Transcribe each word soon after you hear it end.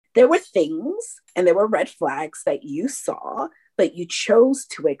There were things and there were red flags that you saw, but you chose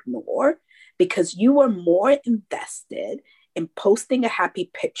to ignore because you were more invested in posting a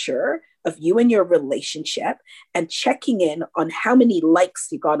happy picture of you and your relationship and checking in on how many likes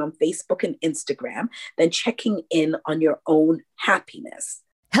you got on Facebook and Instagram than checking in on your own happiness.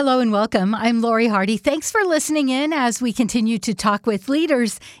 Hello and welcome. I'm Lori Hardy. Thanks for listening in as we continue to talk with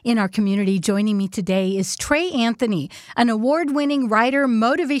leaders in our community. Joining me today is Trey Anthony, an award-winning writer,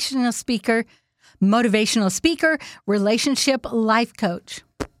 motivational speaker, relationship life coach.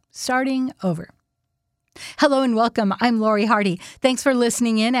 Starting over. Hello and welcome. I'm Lori Hardy. Thanks for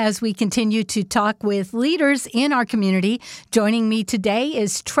listening in as we continue to talk with leaders in our community. Joining me today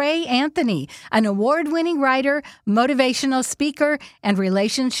is Trey Anthony, an award-winning writer, motivational speaker, and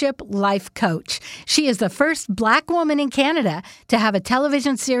relationship life coach. She is the first Black woman in Canada to have a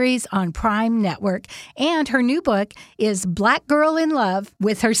television series on Prime Network, and her new book is Black Girl in Love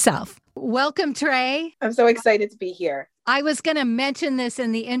with Herself. Welcome, Trey. I'm so excited to be here. I was going to mention this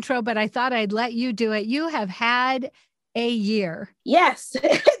in the intro, but I thought I'd let you do it. You have had a year. Yes,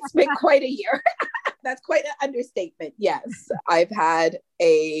 it's been quite a year. That's quite an understatement. Yes, I've had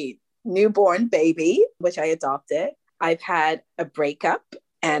a newborn baby, which I adopted. I've had a breakup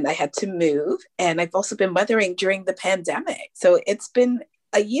and I had to move. And I've also been mothering during the pandemic. So it's been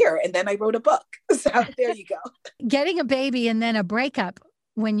a year. And then I wrote a book. So there you go. Getting a baby and then a breakup.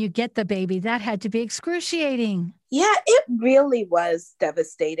 When you get the baby, that had to be excruciating. Yeah, it really was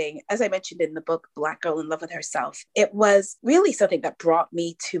devastating. As I mentioned in the book, Black Girl in Love with Herself, it was really something that brought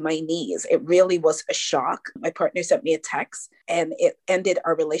me to my knees. It really was a shock. My partner sent me a text and it ended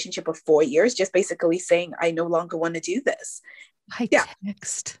our relationship of 4 years, just basically saying, I no longer want to do this. By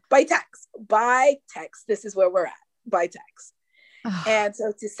text. By text. This is where we're at, by text. And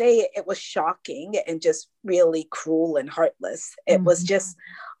so to say it was shocking and just really cruel and heartless, it was just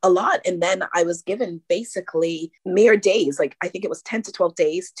a lot. And then I was given basically mere days, like I think it was 10 to 12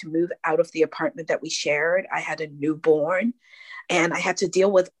 days to move out of the apartment that we shared. I had a newborn and I had to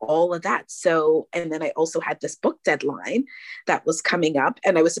deal with all of that. So, and then I also had this book deadline that was coming up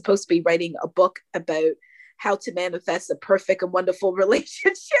and I was supposed to be writing a book about how to manifest a perfect and wonderful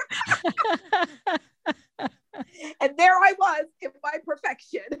relationship. And there I was in my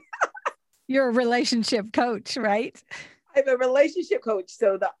perfection. You're a relationship coach, right? I'm a relationship coach.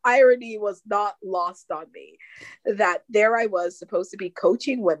 So the irony was not lost on me that there I was supposed to be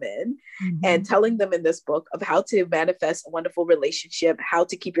coaching women and telling them in this book of how to manifest a wonderful relationship, how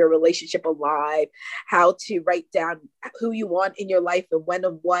to keep your relationship alive, how to write down who you want in your life and when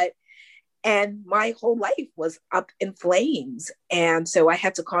and what. And my whole life was up in flames. And so I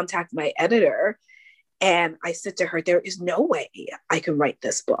had to contact my editor. And I said to her, there is no way I can write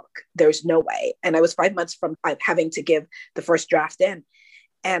this book. There's no way. And I was 5 months from having to give the first draft in.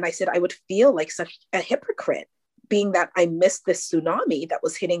 And I said, I would feel like such a hypocrite being that I missed this tsunami that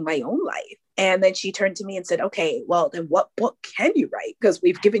was hitting my own life. And then she turned to me and said, okay, well, then what book can you write? Because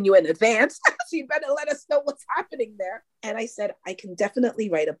we've given you an advance. So you better let us know what's happening there. And I said, I can definitely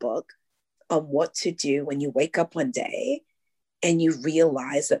write a book on what to do when you wake up one day and you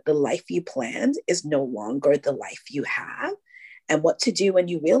realize that the life you planned is no longer the life you have, and what to do when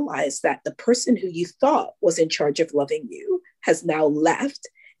you realize that the person who you thought was in charge of loving you has now left,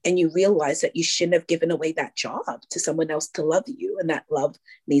 and you realize that you shouldn't have given away that job to someone else to love you, and that love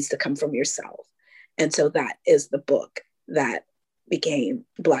needs to come from yourself. And so that is the book that became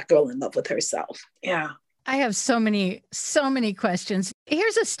Black Girl in Love with Herself. Yeah. I have so many questions.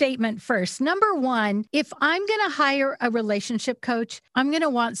 Here's a statement first. Number one, if I'm going to hire a relationship coach, I'm going to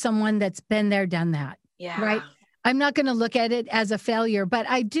want someone that's been there, done that. Yeah. Right? I'm not going to look at it as a failure, but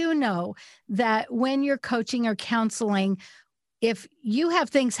I do know that when you're coaching or counseling, if you have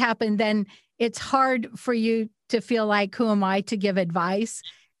things happen, then it's hard for you to feel like, who am I to give advice?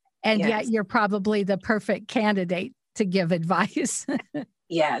 And yet you're probably the perfect candidate to give advice.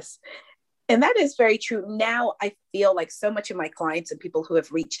 Yes. And that is very true. Now I feel like so much of my clients and people who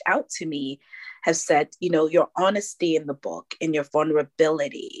have reached out to me have said, you know, your honesty in the book and your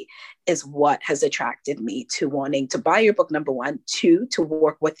vulnerability is what has attracted me to wanting to buy your book, number one, two, to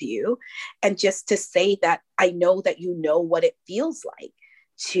work with you. And just to say that I know that you know what it feels like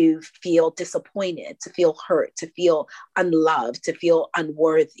to feel disappointed, to feel hurt, to feel unloved, to feel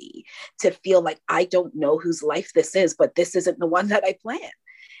unworthy, to feel like I don't know whose life this is, but this isn't the one that I planned.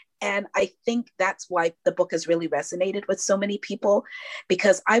 And I think that's why the book has really resonated with so many people,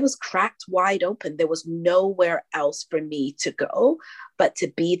 because I was cracked wide open. There was nowhere else for me to go but to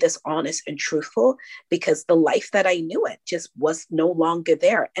be this honest and truthful, because the life that I knew it just was no longer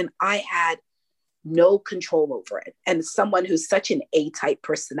there. And I had no control over it. And someone who's such an A-type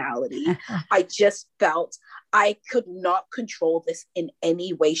personality, I just felt I could not control this in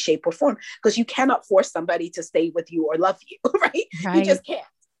any way, shape, or form, because you cannot force somebody to stay with you or love you, right? You just can't.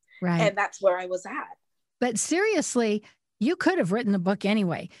 Right. And that's where I was at. But seriously, you could have written the book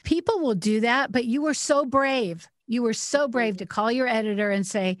anyway. People will do that, but you were so brave. You were so brave to call your editor and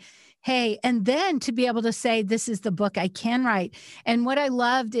say, hey, and then to be able to say, this is the book I can write. And what I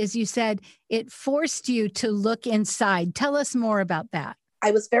loved is you said it forced you to look inside. Tell us more about that. I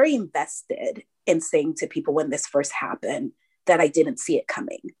was very invested in saying to people when this first happened that I didn't see it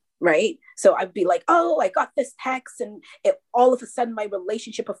coming, right? So I'd be like, oh, I got this text, and all of a sudden my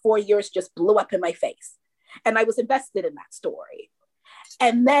relationship of 4 years just blew up in my face. And I was invested in that story.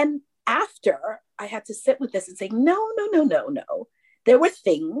 And then after, I had to sit with this and say, no. There were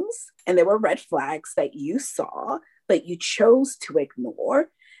things and there were red flags that you saw, but you chose to ignore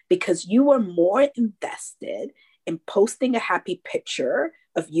because you were more invested in posting a happy picture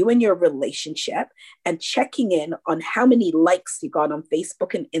of you and your relationship and checking in on how many likes you got on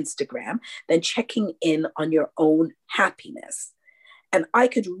Facebook and Instagram than checking in on your own happiness. And I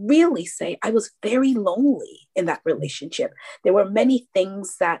could really say I was very lonely in that relationship. There were many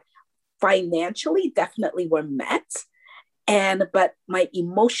things that financially definitely were met, but my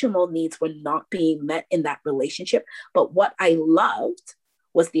emotional needs were not being met in that relationship. But what I loved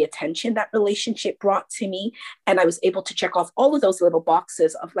was the attention that relationship brought to me. And I was able to check off all of those little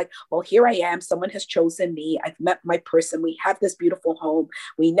boxes of like, well, here I am. Someone has chosen me. I've met my person. We have this beautiful home.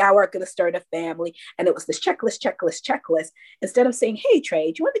 We now are going to start a family. And it was this checklist. Instead of saying, hey,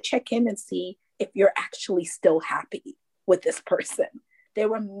 Trey, do you want to check in and see if you're actually still happy with this person? There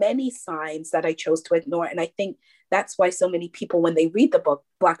were many signs that I chose to ignore. And I think that's why so many people, when they read the book,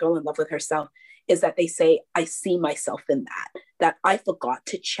 Black Girl in Love with Herself, is that they say, I see myself in that I forgot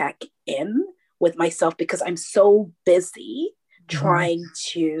to check in with myself because I'm so busy trying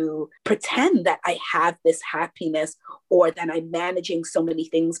to pretend that I have this happiness, or that I'm managing so many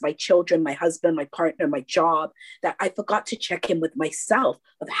things, my children, my husband, my partner, my job, that I forgot to check in with myself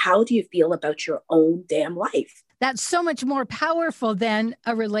of how do you feel about your own damn life? That's so much more powerful than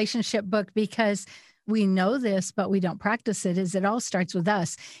a relationship book, because we know this, but we don't practice it, is it all starts with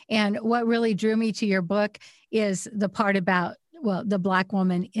us. And what really drew me to your book is the part about, well, the Black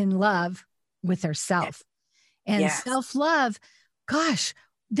woman in love with herself. And self-love, gosh,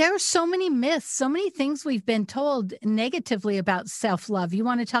 there are so many myths, so many things we've been told negatively about self-love. You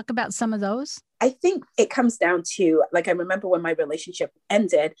want to talk about some of those? I think it comes down to, like, I remember when my relationship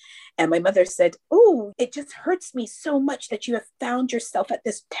ended and my mother said, oh, it just hurts me so much that you have found yourself at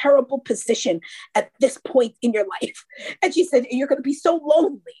this terrible position at this point in your life. And she said, you're going to be so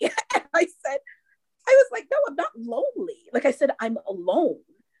lonely. And I was like, no, I'm not lonely. Like I said, I'm alone,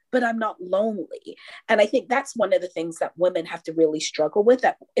 but I'm not lonely. And I think that's one of the things that women have to really struggle with,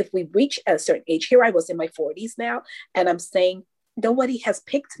 that if we reach a certain age, here I was in my 40s now, and I'm saying, nobody has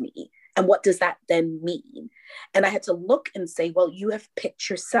picked me. And what does that then mean? And I had to look and say, well, you have picked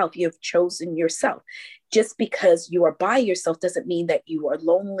yourself. You have chosen yourself. Just because you are by yourself doesn't mean that you are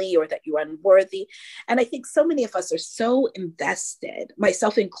lonely or that you are unworthy. And I think so many of us are so invested,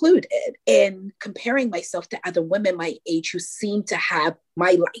 myself included, in comparing myself to other women my age who seem to have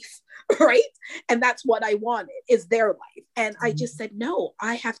my life, right? And that's what I wanted, is their life. And I just said, no,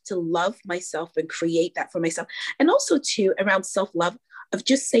 I have to love myself and create that for myself. And also too, around self-love, of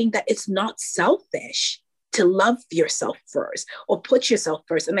just saying that it's not selfish to love yourself first or put yourself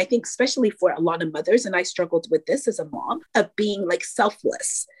first. And I think especially for a lot of mothers, and I struggled with this as a mom, of being like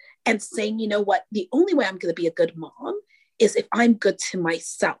selfless and saying, you know what, the only way I'm going to be a good mom is if I'm good to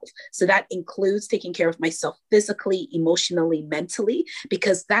myself. So that includes taking care of myself physically, emotionally, mentally,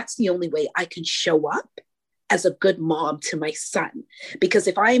 because that's the only way I can show up as a good mom to my son. Because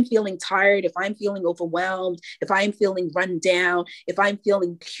if I am feeling tired, if I'm feeling overwhelmed, if I'm feeling run down, if I'm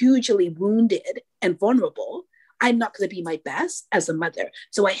feeling hugely wounded and vulnerable, I'm not going to be my best as a mother.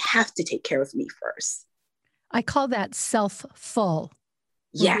 So I have to take care of me first. I call that self-full.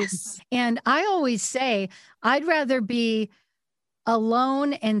 Yes. And I always say, I'd rather be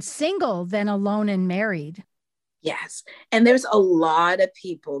alone and single than alone and married. Yes. And there's a lot of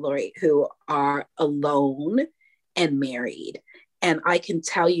people, Lori, who are alone and married. And I can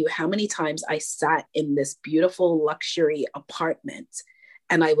tell you how many times I sat in this beautiful luxury apartment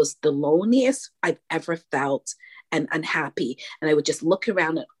and I was the loneliest I've ever felt and unhappy. And I would just look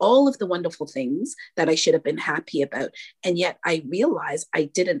around at all of the wonderful things that I should have been happy about. And yet I realized I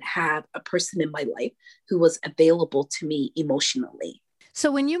didn't have a person in my life who was available to me emotionally.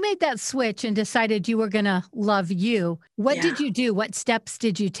 So when you made that switch and decided you were going to love you, what Yeah. did you do? What steps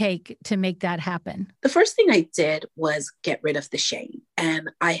did you take to make that happen? The first thing I did was get rid of the shame. And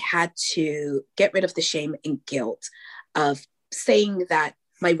I had to get rid of the shame and guilt of saying that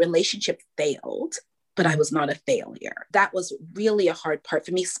my relationship failed, but I was not a failure. That was really a hard part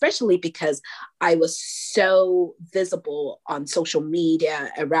for me, especially because I was so visible on social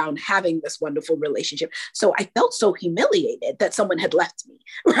media around having this wonderful relationship. So I felt so humiliated that someone had left me,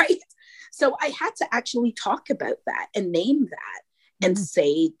 right? So I had to actually talk about that and name that and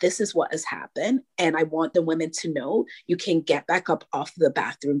say, this is what has happened. And I want the women to know you can get back up off the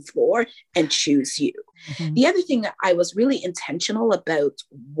bathroom floor and choose you. Mm-hmm. The other thing, I was really intentional about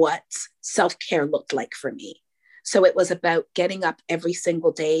what self-care looked like for me. So it was about getting up every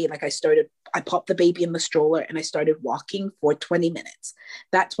single day. Like I popped the baby in the stroller and I started walking for 20 minutes.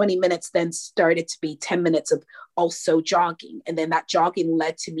 That 20 minutes then started to be 10 minutes of also jogging. And then that jogging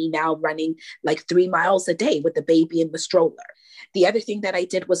led to me now running like 3 miles a day with the baby in the stroller. The other thing that I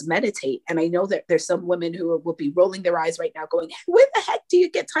did was meditate. And I know that there's some women who will be rolling their eyes right now going, where the heck do you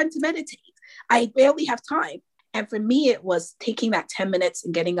get time to meditate? I barely have time. And for me, it was taking that 10 minutes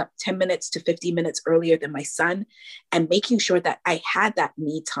and getting up 10 minutes to 50 minutes earlier than my son and making sure that I had that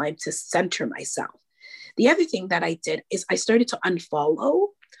me time to center myself. The other thing that I did is I started to unfollow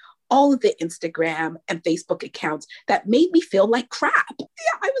all of the Instagram and Facebook accounts that made me feel like crap.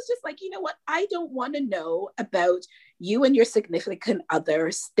 Yeah, I was just like, you know what? I don't want to know about you and your significant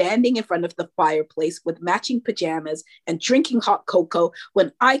other standing in front of the fireplace with matching pajamas and drinking hot cocoa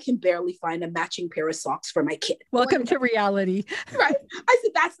when I can barely find a matching pair of socks for my kid. Welcome to reality. Right. I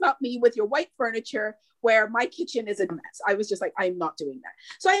said, that's not me with your white furniture where my kitchen is a mess. I was just like, I'm not doing that.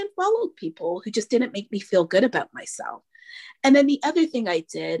 So I unfollowed people who just didn't make me feel good about myself. And then the other thing I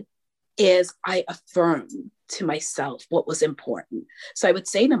did is I affirmed to myself what was important. So I would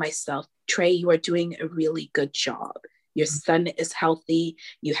say to myself, Trey, you are doing a really good job. Your son is healthy.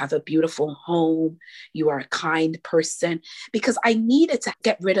 You have a beautiful home. You are a kind person. Because I needed to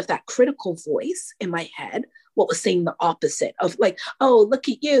get rid of that critical voice in my head, what was saying the opposite of like, oh, look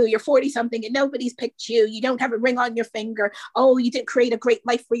at you. You're 40 something and nobody's picked you. You don't have a ring on your finger. Oh, you didn't create a great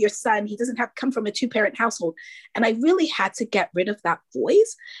life for your son. He doesn't have come from a 2-parent household. And I really had to get rid of that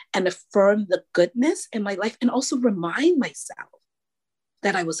voice and affirm the goodness in my life and also remind myself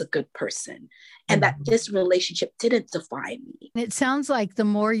that I was a good person and that this relationship didn't define me. It sounds like the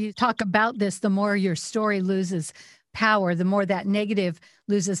more you talk about this, the more your story loses power, the more that negative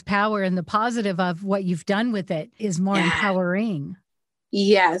loses power, and the positive of what you've done with it is more empowering.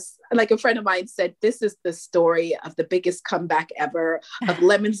 Yes. Like a friend of mine said, this is the story of the biggest comeback ever, of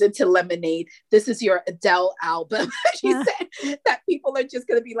lemons into lemonade. This is your Adele album. She said that people are just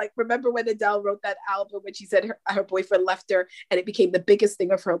going to be like, remember when Adele wrote that album when she said her boyfriend left her and it became the biggest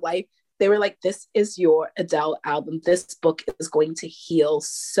thing of her life? They were like, this is your Adele album. This book is going to heal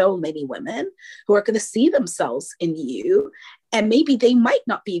so many women who are going to see themselves in you. And maybe they might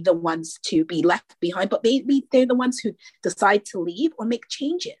not be the ones to be left behind, but maybe they're the ones who decide to leave or make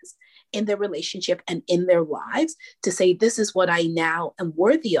changes in their relationship and in their lives to say, this is what I now am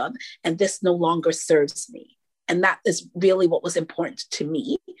worthy of, and this no longer serves me. And that is really what was important to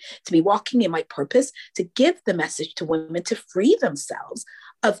me, to be walking in my purpose, to give the message to women to free themselves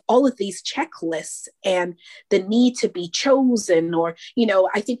of all of these checklists and the need to be chosen. Or, you know,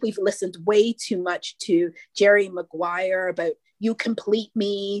 I think we've listened way too much to Jerry Maguire about you complete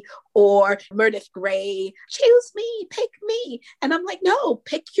me, or Meredith Grey, choose me, pick me. And I'm like, no,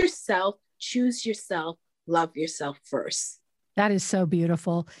 pick yourself, choose yourself, love yourself first. That is so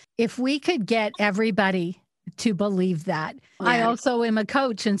beautiful. If we could get everybody to believe that. Yeah. I also am a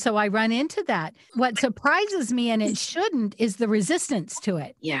coach, and so I run into that. What surprises me, and it shouldn't, is the resistance to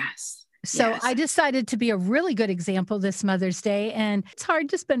it. Yes. So yes. I decided to be a really good example this Mother's Day, and it's hard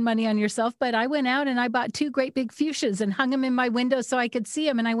to spend money on yourself, but I went out and I bought 2 great big fuchsias and hung them in my window so I could see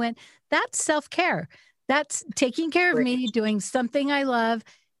them. And I went, that's self-care. That's taking care of me, doing something I love,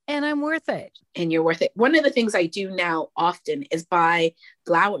 and I'm worth it. And you're worth it. One of the things I do now often is buy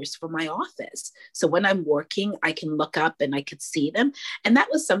flowers for my office. So when I'm working, I can look up and I could see them. And that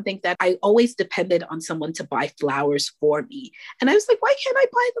was something that I always depended on someone to buy flowers for me. And I was like, why can't I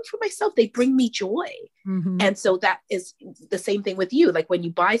buy them for myself? They bring me joy. Mm-hmm. And so that is the same thing with you. Like when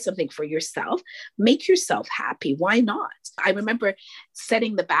you buy something for yourself, make yourself happy. Why not? I remember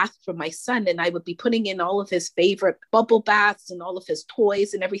setting the bath for my son, and I would be putting in all of his favorite bubble baths and all of his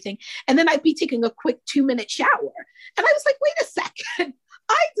toys and everything. And then I'd be taking a quick 2-minute shower. And I was like, wait a second,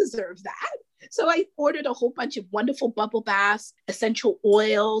 I deserve that. So I ordered a whole bunch of wonderful bubble baths, essential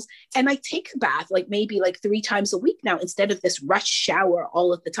oils, and I take a bath like maybe like 3 times a week now instead of this rush shower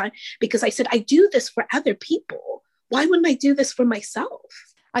all of the time, because I said, I do this for other people. Why wouldn't I do this for myself?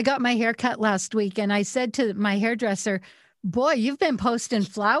 I got my hair cut last week and I said to my hairdresser, boy, you've been posting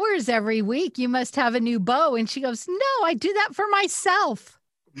flowers every week. You must have a new bow. And she goes, no, I do that for myself.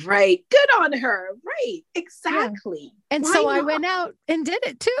 Right. Good on her. Right. Exactly. Yeah. And Why so not? I went out and did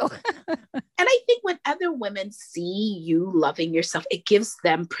it too. And I think when other women see you loving yourself, it gives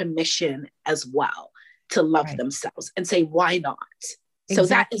them permission as well to love themselves and say, why not? So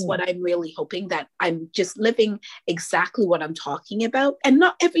that is what I'm really hoping, that I'm just living exactly what I'm talking about. And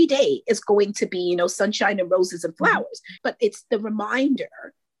not every day is going to be, sunshine and roses and flowers, but it's the reminder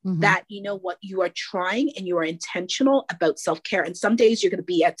that, what, you are trying and you are intentional about self-care. And some days you're going to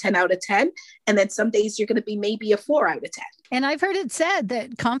be a 10 out of 10. And then some days you're going to be maybe a 4 out of 10. And I've heard it said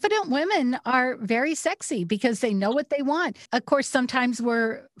that confident women are very sexy because they know what they want. Of course, sometimes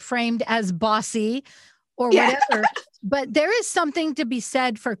we're framed as bossy or whatever, but there is something to be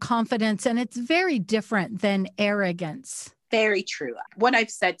said for confidence, and it's very different than arrogance. Very true. What I've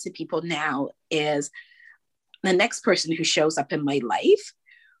said to people now is the next person who shows up in my life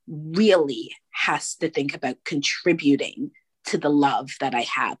really has to think about contributing to the love that I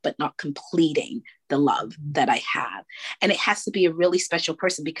have, but not completing the love that I have. And it has to be a really special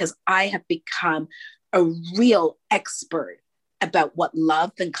person, because I have become a real expert about what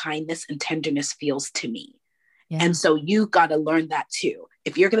love and kindness and tenderness feels to me. Yeah. And so you got to learn that too.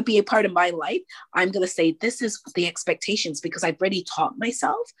 If you're going to be a part of my life, I'm going to say, this is the expectations, because I've already taught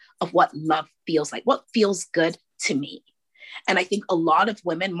myself of what love feels like, what feels good to me. And I think a lot of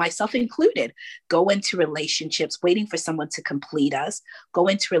women, myself included, go into relationships waiting for someone to complete us, go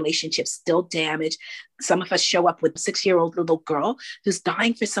into relationships still damaged. Some of us show up with a 6-year-old little girl who's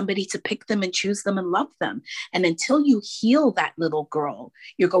dying for somebody to pick them and choose them and love them. And until you heal that little girl,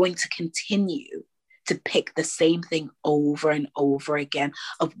 you're going to continue to pick the same thing over and over again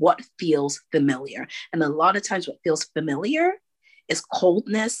of what feels familiar. And a lot of times what feels familiar is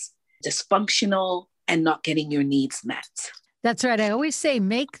coldness, dysfunctional, and not getting your needs met. That's right. I always say,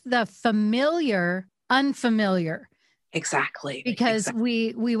 make the familiar unfamiliar. Exactly. Because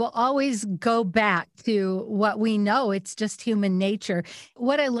we will always go back to what we know. It's just human nature.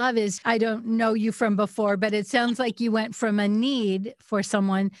 What I love is, I don't know you from before, but it sounds like you went from a need for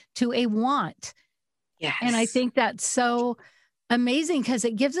someone to a want. Yes. And I think that's so amazing, because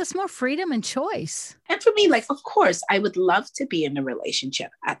it gives us more freedom and choice. And for me, like, of course, I would love to be in a relationship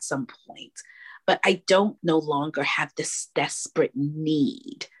at some point, but I don't no longer have this desperate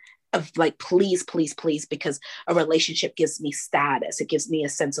need of like, please, please, please, because a relationship gives me status. It gives me a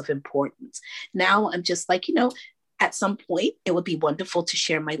sense of importance. Now I'm just like, at some point it would be wonderful to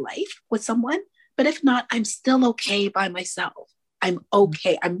share my life with someone, but if not, I'm still okay by myself. I'm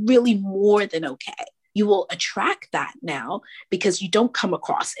okay. I'm really more than okay. You will attract that now because you don't come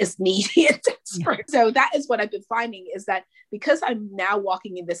across as needy and desperate. Yeah. So that is what I've been finding, is that because I'm now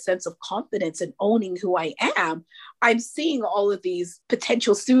walking in this sense of confidence and owning who I am, I'm seeing all of these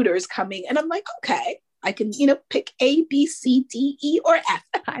potential suitors coming, and I'm like, okay, I can, pick A, B, C, D, E, or F.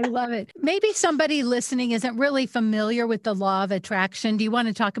 I love it. Maybe somebody listening isn't really familiar with the law of attraction. Do you want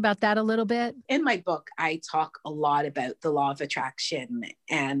to talk about that a little bit? In my book, I talk a lot about the law of attraction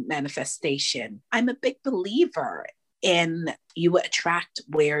and manifestation. I'm a big believer in you attract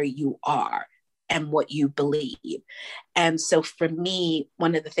where you are and what you believe. And so for me,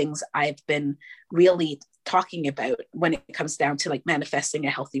 one of the things I've been really talking about when it comes down to like manifesting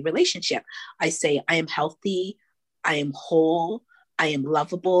a healthy relationship, I say, I am healthy, I am whole, I am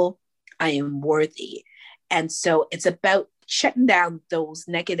lovable, I am worthy. And so it's about shutting down those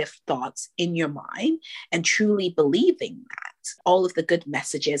negative thoughts in your mind and truly believing that, all of the good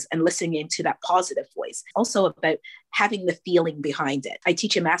messages, and listening to that positive voice. Also about having the feeling behind it. I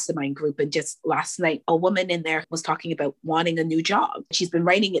teach a mastermind group, and just last night, a woman in there was talking about wanting a new job. She's been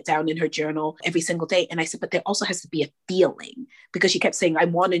writing it down in her journal every single day. And I said, but there also has to be a feeling, because she kept saying, I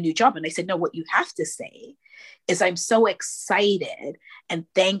want a new job. And I said, no, what you have to say is, I'm so excited and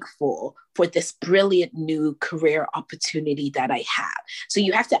thankful for this brilliant new career opportunity that I have. So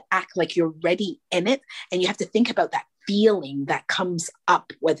you have to act like you're ready in it, and you have to think about that feeling that comes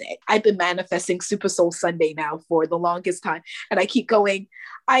up with it. I've been manifesting Super Soul Sunday now for the longest time, and I keep going,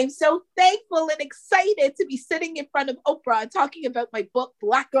 I'm so thankful and excited to be sitting in front of Oprah and talking about my book,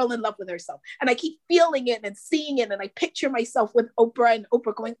 Black Girl in Love with Herself. And I keep feeling it and seeing it, and I picture myself with Oprah, and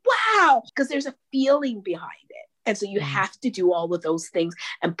Oprah going, wow, because there's a feeling behind it. And so you have to do all of those things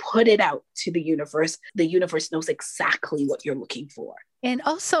and put it out to the universe. The universe knows exactly what you're looking for. And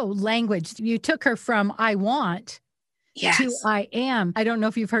also language. You took her from I want to I am. I don't know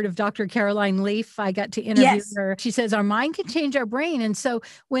if you've heard of Dr. Caroline Leaf. I got to interview her. She says our mind can change our brain. And so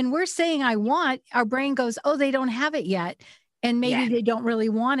when we're saying I want, our brain goes, oh, they don't have it yet. And maybe they don't really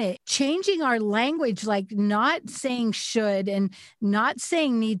want it. Changing our language, like not saying should and not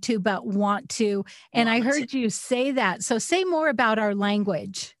saying need to, but want to. And I heard you say that. So say more about our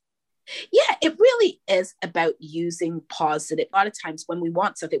language. Yeah, it really is about using positive. A lot of times when we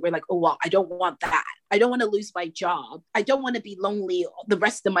want something, we're like, oh, well, I don't want that. I don't want to lose my job. I don't want to be lonely the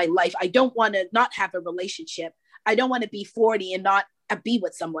rest of my life. I don't want to not have a relationship. I don't want to be 40 and not be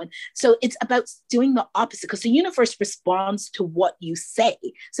with someone. So it's about doing the opposite, because the universe responds to what you say.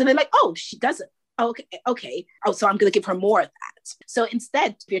 So they're like, oh, she doesn't. Okay. Oh, so I'm going to give her more of that. So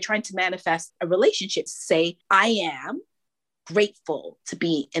instead, if you're trying to manifest a relationship, say, I am grateful to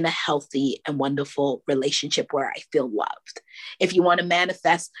be in a healthy and wonderful relationship where I feel loved. If you want to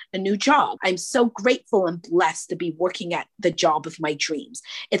manifest a new job, I'm so grateful and blessed to be working at the job of my dreams.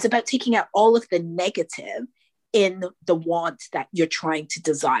 It's about taking out all of the negative in the want that you're trying to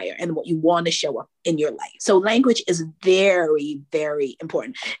desire and what you want to show up in your life. So language is very, very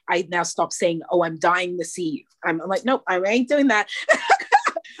important. I now stop saying, oh, I'm dying to see you. I'm like, nope, I ain't doing that.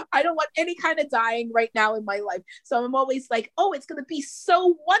 I don't want any kind of dying right now in my life. So I'm always like, oh, it's going to be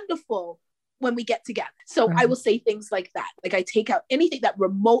so wonderful when we get together. So I will say things like that. Like I take out anything that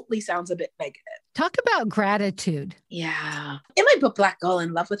remotely sounds a bit negative. Talk about gratitude. Yeah. In my book, Black Girl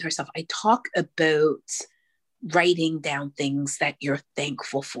in Love with Herself, I talk about writing down things that you're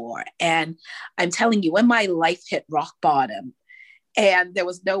thankful for. And I'm telling you, when my life hit rock bottom and there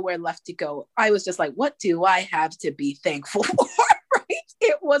was nowhere left to go, I was just like, what do I have to be thankful for? Right?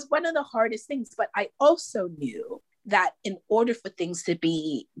 It was one of the hardest things, but I also knew that in order for things to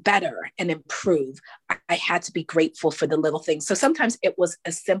be better and improve, I had to be grateful for the little things. So sometimes it was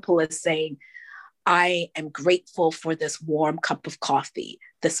as simple as saying, I am grateful for this warm cup of coffee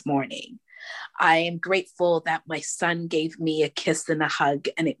this morning. I am grateful that my son gave me a kiss and a hug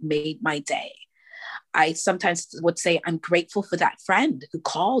and it made my day. I sometimes would say, I'm grateful for that friend who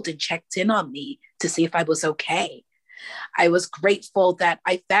called and checked in on me to see if I was okay. I was grateful that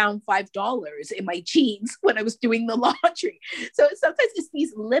I found $5 in my jeans when I was doing the laundry. So sometimes it's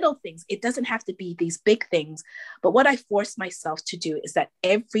these little things. It doesn't have to be these big things. But what I forced myself to do is that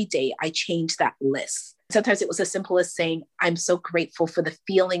every day I change that list. Sometimes it was as simple as saying, I'm so grateful for the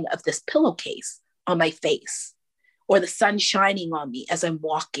feeling of this pillowcase on my face, or the sun shining on me as I'm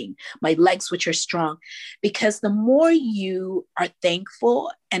walking, my legs, which are strong. Because the more you are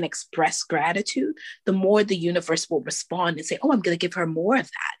thankful and express gratitude, the more the universe will respond and say, oh, I'm going to give her more of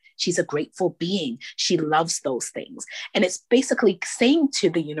that. She's a grateful being. She loves those things. And it's basically saying to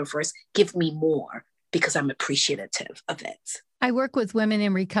the universe, give me more, because I'm appreciative of it. I work with women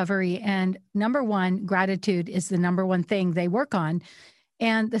in recovery, and number one, gratitude is the number one thing they work on.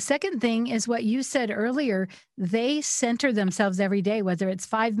 And the second thing is what you said earlier. They center themselves every day, whether it's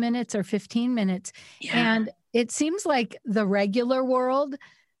 5 minutes or 15 minutes. Yeah. And it seems like the regular world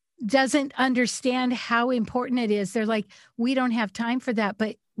doesn't understand how important it is. They're like, we don't have time for that,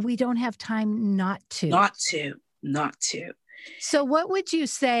 but we don't have time not to. Not to. So what would you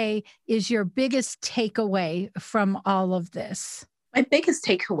say is your biggest takeaway from all of this? My biggest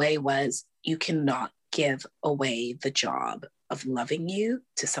takeaway was you cannot give away the job of loving you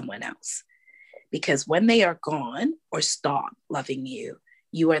to someone else. Because when they are gone or stop loving you,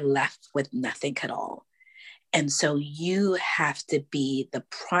 you are left with nothing at all. And so you have to be the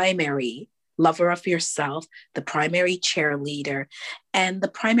primary lover of yourself, the primary cheerleader, and the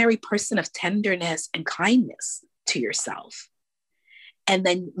primary person of tenderness and kindness to yourself. And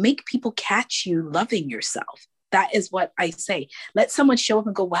then make people catch you loving yourself. That is what I say. Let someone show up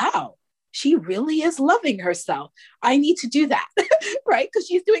and go, wow, she really is loving herself. I need to do that, right? Because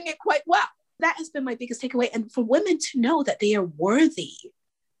she's doing it quite well. That has been my biggest takeaway. And for women to know that they are worthy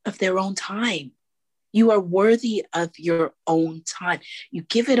of their own time. You are worthy of your own time. You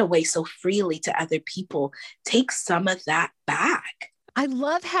give it away so freely to other people. Take some of that back. I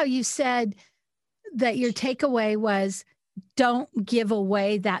love how you said that your takeaway was don't give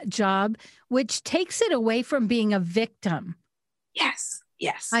away that job, which takes it away from being a victim. Yes.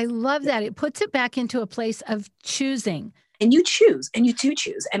 I love that. It puts it back into a place of choosing. And you choose, and you do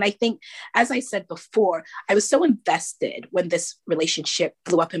choose. And I think, as I said before, I was so invested when this relationship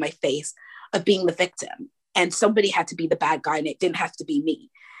blew up in my face of being the victim. And somebody had to be the bad guy and it didn't have to be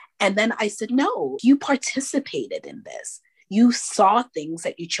me. And then I said, no, you participated in this. You saw things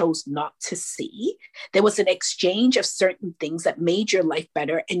that you chose not to see. There was an exchange of certain things that made your life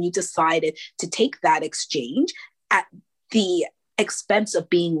better, and you decided to take that exchange at the expense of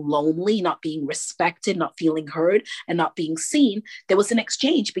being lonely, not being respected, not feeling heard, and not being seen. There was an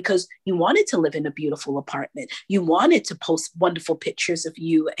exchange because you wanted to live in a beautiful apartment. You wanted to post wonderful pictures of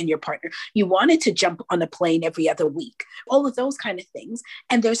you and your partner. You wanted to jump on a plane every other week, all of those kind of things.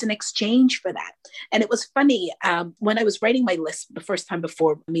 And there's an exchange for that. And it was funny, when I was writing my list the first time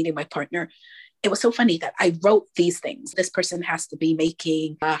before meeting my partner, it was so funny that I wrote these things. This person has to be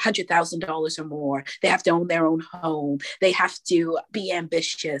making $100,000 or more. They have to own their own home. They have to be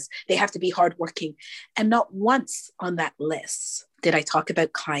ambitious. They have to be hardworking. And not once on that list did I talk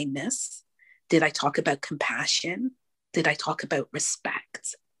about kindness. Did I talk about compassion? Did I talk about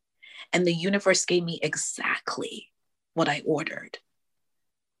respect? And the universe gave me exactly what I ordered.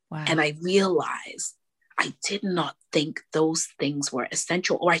 Wow. And I realized I did not think those things were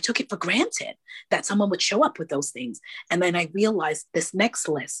essential, or I took it for granted that someone would show up with those things. And then I realized this next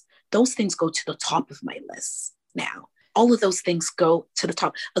list, those things go to the top of my list now. All of those things go to the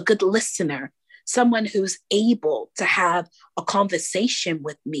top. A good listener, someone who's able to have a conversation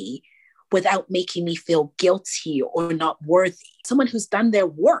with me without making me feel guilty or not worthy. Someone who's done their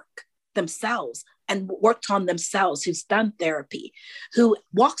work themselves and worked on themselves, who's done therapy, who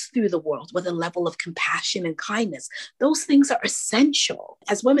walks through the world with a level of compassion and kindness. Those things are essential.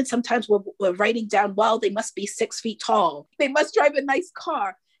 As women, sometimes we're writing down, well, they must be 6 feet tall. They must drive a nice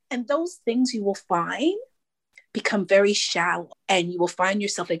car. And those things you will find become very shallow. And you will find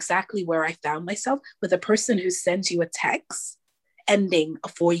yourself exactly where I found myself, with a person who sends you a text ending a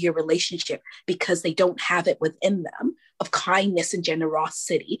 4-year relationship because they don't have it within them of kindness and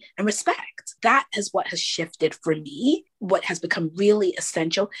generosity and respect. That is what has shifted for me. What has become really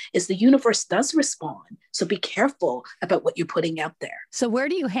essential is the universe does respond. So be careful about what you're putting out there. So where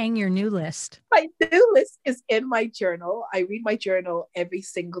do you hang your new list? My new list is in my journal. I read my journal every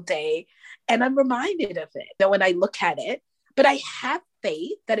single day, and I'm reminded of it. Now, when I look at it, but I have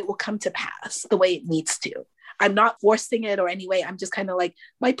faith that it will come to pass the way it needs to. I'm not forcing it or any way. I'm just kind of like,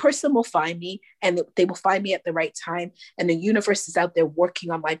 my person will find me, and they will find me at the right time. And the universe is out there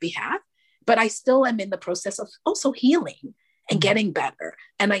working on my behalf. But I still am in the process of also healing and getting better.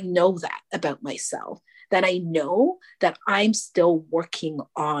 And I know that about myself, that I know that I'm still working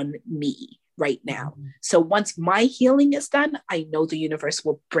on me right now. So once my healing is done, I know the universe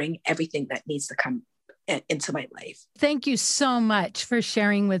will bring everything that needs to come into my life. Thank you so much for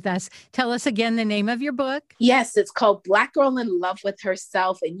sharing with us. Tell us again the name of your book. Yes, it's called Black Girl in Love with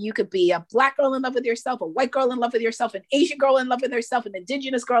Herself. And you could be a Black girl in love with yourself, a white girl in love with yourself, an Asian girl in love with herself, an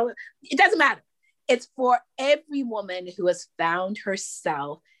Indigenous girl. It doesn't matter. It's for every woman who has found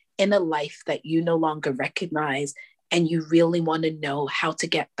herself in a life that you no longer recognize, and you really want to know how to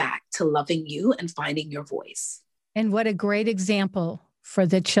get back to loving you and finding your voice. And what a great example for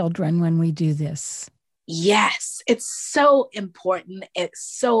the children when we do this. Yes, it's so important. It's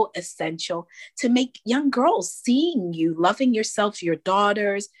so essential to make young girls seeing you, loving yourself, your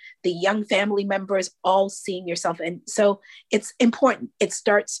daughters, the young family members, all seeing yourself. And so it's important. It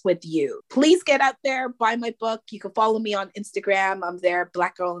starts with you. Please get out there, buy my book. You can follow me on Instagram. I'm there,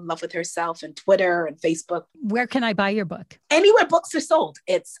 Black Girl in Love with Herself, and Twitter and Facebook. Where can I buy your book? Anywhere books are sold.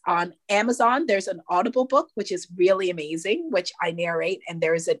 It's on Amazon. There's an Audible book, which is really amazing, which I narrate. And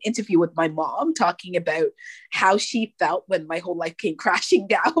there's an interview with my mom talking about how she felt when my whole life came crashing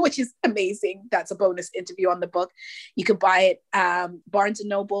down, which is amazing. That's a bonus interview on the book. You can buy it Barnes &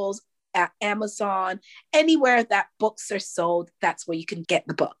 Noble, at Amazon, anywhere that books are sold. That's where you can get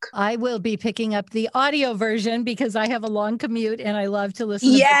the book. I will be picking up the audio version because I have a long commute and I love to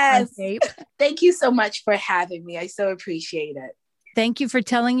listen yes. to tape. Thank you so much for having me. I so appreciate it. Thank you for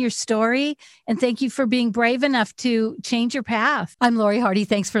telling your story, and thank you for being brave enough to change your path. I'm Lori Hardy.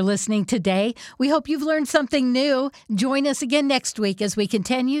 Thanks for listening today. We hope you've learned something new. Join us again next week as we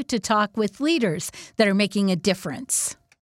continue to talk with leaders that are making a difference.